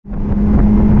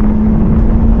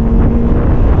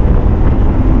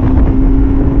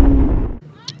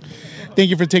Thank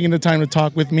you for taking the time to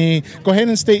talk with me. Go ahead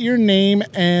and state your name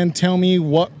and tell me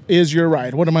what is your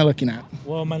ride. What am I looking at?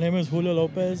 Well, my name is Julio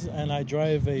Lopez, and I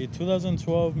drive a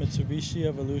 2012 Mitsubishi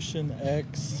Evolution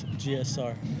X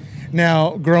GSR.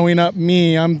 Now, growing up,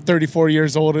 I'm 34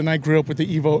 years old, and I grew up with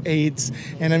the Evo X.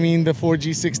 And I mean, the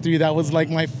 4G63, that was like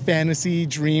my fantasy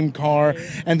dream car.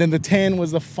 And then the 10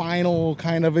 was the final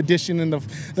kind of edition and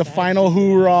the final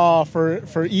hoorah for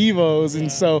Evos.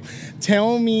 And so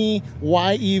tell me,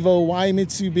 why Evo, why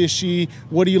Mitsubishi?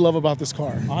 What do you love about this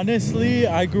car? Honestly,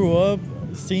 I grew up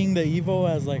seeing the Evo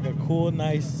as like a cool,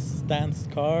 nice stance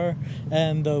car,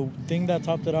 and the thing that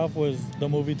topped it off was the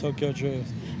movie Tokyo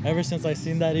Drift. Ever since I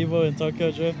seen that Evo in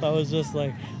Tokyo Drift, I was just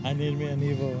like, I need me an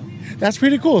Evo. That's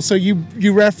pretty cool. So you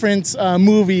reference a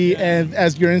movie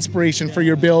as your inspiration for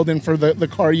your build and for the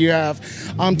car you have.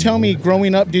 Tell me,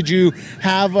 growing up, did you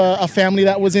have a family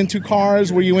that was into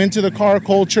cars? Were you into the car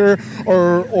culture,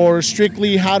 or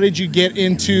strictly how did you get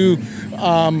into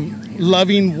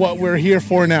loving what we're here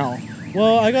for now?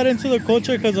 Well, I got into the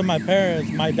culture because of my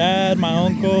parents. My dad, my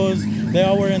uncles, they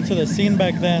all were into the scene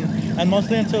back then, and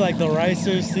mostly into like the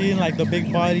racer scene, like the big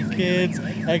body kids,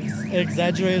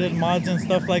 exaggerated mods and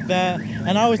stuff like that.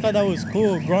 And I always thought that was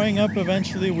cool. Growing up,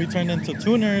 eventually we turned into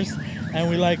tuners, and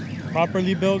we like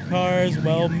properly built cars,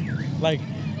 well, like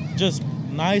just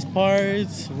nice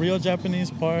parts, real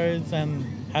Japanese parts,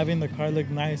 and having the car look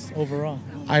nice overall.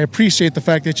 I appreciate the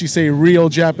fact that you say real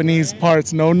Japanese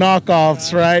parts, no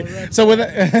knockoffs, right?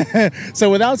 So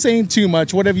without saying too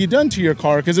much, what have you done to your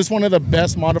car? Because it's one of the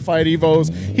best modified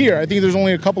Evos here. I think there's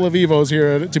only a couple of Evos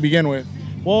here to begin with.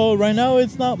 Well, right now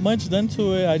it's not much done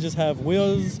to it. I just have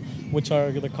wheels, which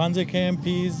are the Kanze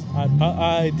KMPs.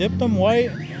 I dipped them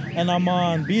white, and I'm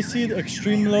on BC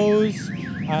extreme lows.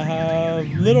 I have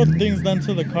little things done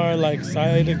to the car like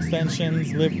side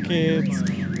extensions, lip kits,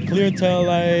 clear tail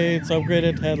lights,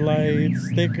 upgraded headlights,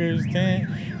 stickers, tint.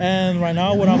 And right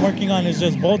now what I'm working on is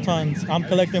just bolt-ons. I'm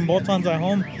collecting bolt-ons at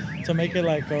home to make it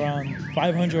like around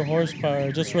 500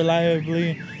 horsepower, just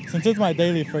reliably, since it's my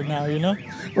daily for now, you know?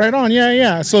 Right on,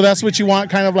 yeah. So that's what you want,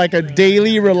 kind of like a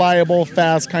daily, reliable,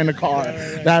 fast kind of car.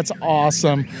 That's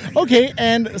awesome. Okay,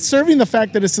 and serving the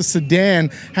fact that it's a sedan,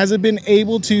 has it been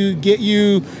able to get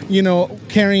you,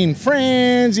 carrying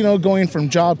friends, going from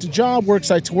job to job, work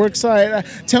site to work site?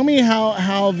 Tell me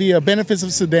how the benefits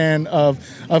of sedan,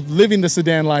 of living the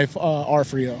sedan life are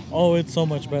for you. Oh, it's so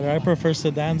much better. I prefer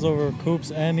sedans over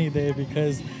coupes any day,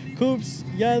 because coupes,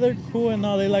 yeah, they're cool and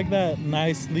all. They like that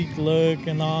nice, sleek look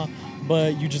and all,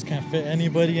 but you just can't fit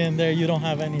anybody in there. You don't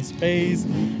have any space.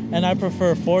 And I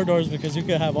prefer four doors because you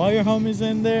can have all your homies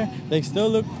in there. They still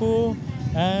look cool,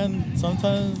 and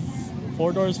sometimes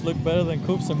four doors look better than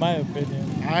coupes, in my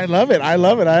opinion. I love it.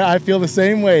 I feel the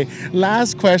same way.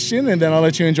 Last question, and then I'll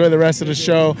let you enjoy the rest of the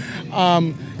show.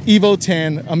 Evo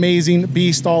 10, amazing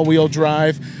beast all-wheel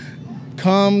drive.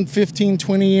 Come 15,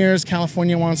 20 years,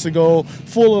 California wants to go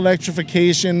full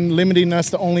electrification, limiting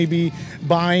us to only be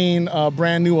buying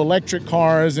brand new electric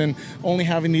cars and only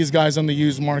having these guys on the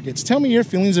used markets. Tell me your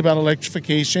feelings about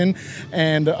electrification,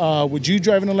 and would you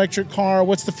drive an electric car?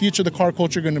 What's the future of the car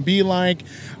culture going to be like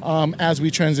as we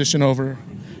transition over?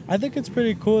 I think it's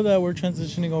pretty cool that we're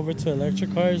transitioning over to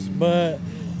electric cars, but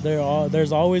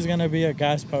there's always going to be a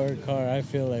gas-powered car, I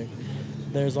feel like.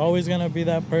 There's always going to be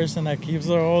that person that keeps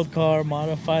their old car,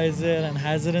 modifies it, and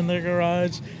has it in their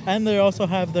garage. And they also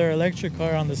have their electric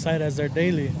car on the side as their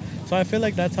daily. So I feel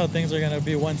like that's how things are going to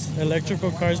be once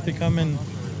electrical cars become in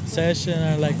session,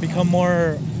 or like become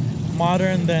more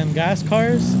modern than gas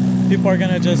cars. People are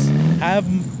going to just have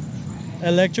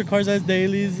electric cars as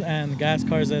dailies and gas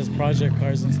cars as project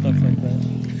cars and stuff like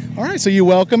that. All right, so you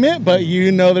welcome it, but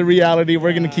you know the reality.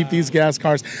 We're going to keep these gas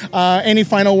cars. Any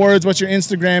final words? What's your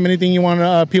Instagram? Anything you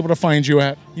want people to find you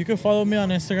at? You can follow me on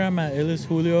Instagram at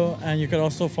Julio, and you can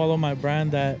also follow my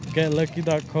brand at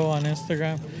getlucky.co on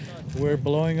Instagram. We're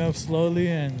blowing up slowly,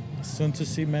 and soon to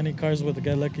see many cars with the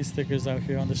Get Lucky stickers out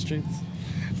here on the streets.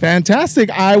 Fantastic.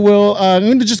 I'm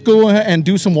going to just go ahead and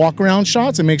do some walk-around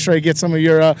shots and make sure I get some of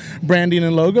your branding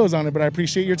and logos on it, but I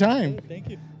appreciate your time. Thank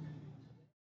you.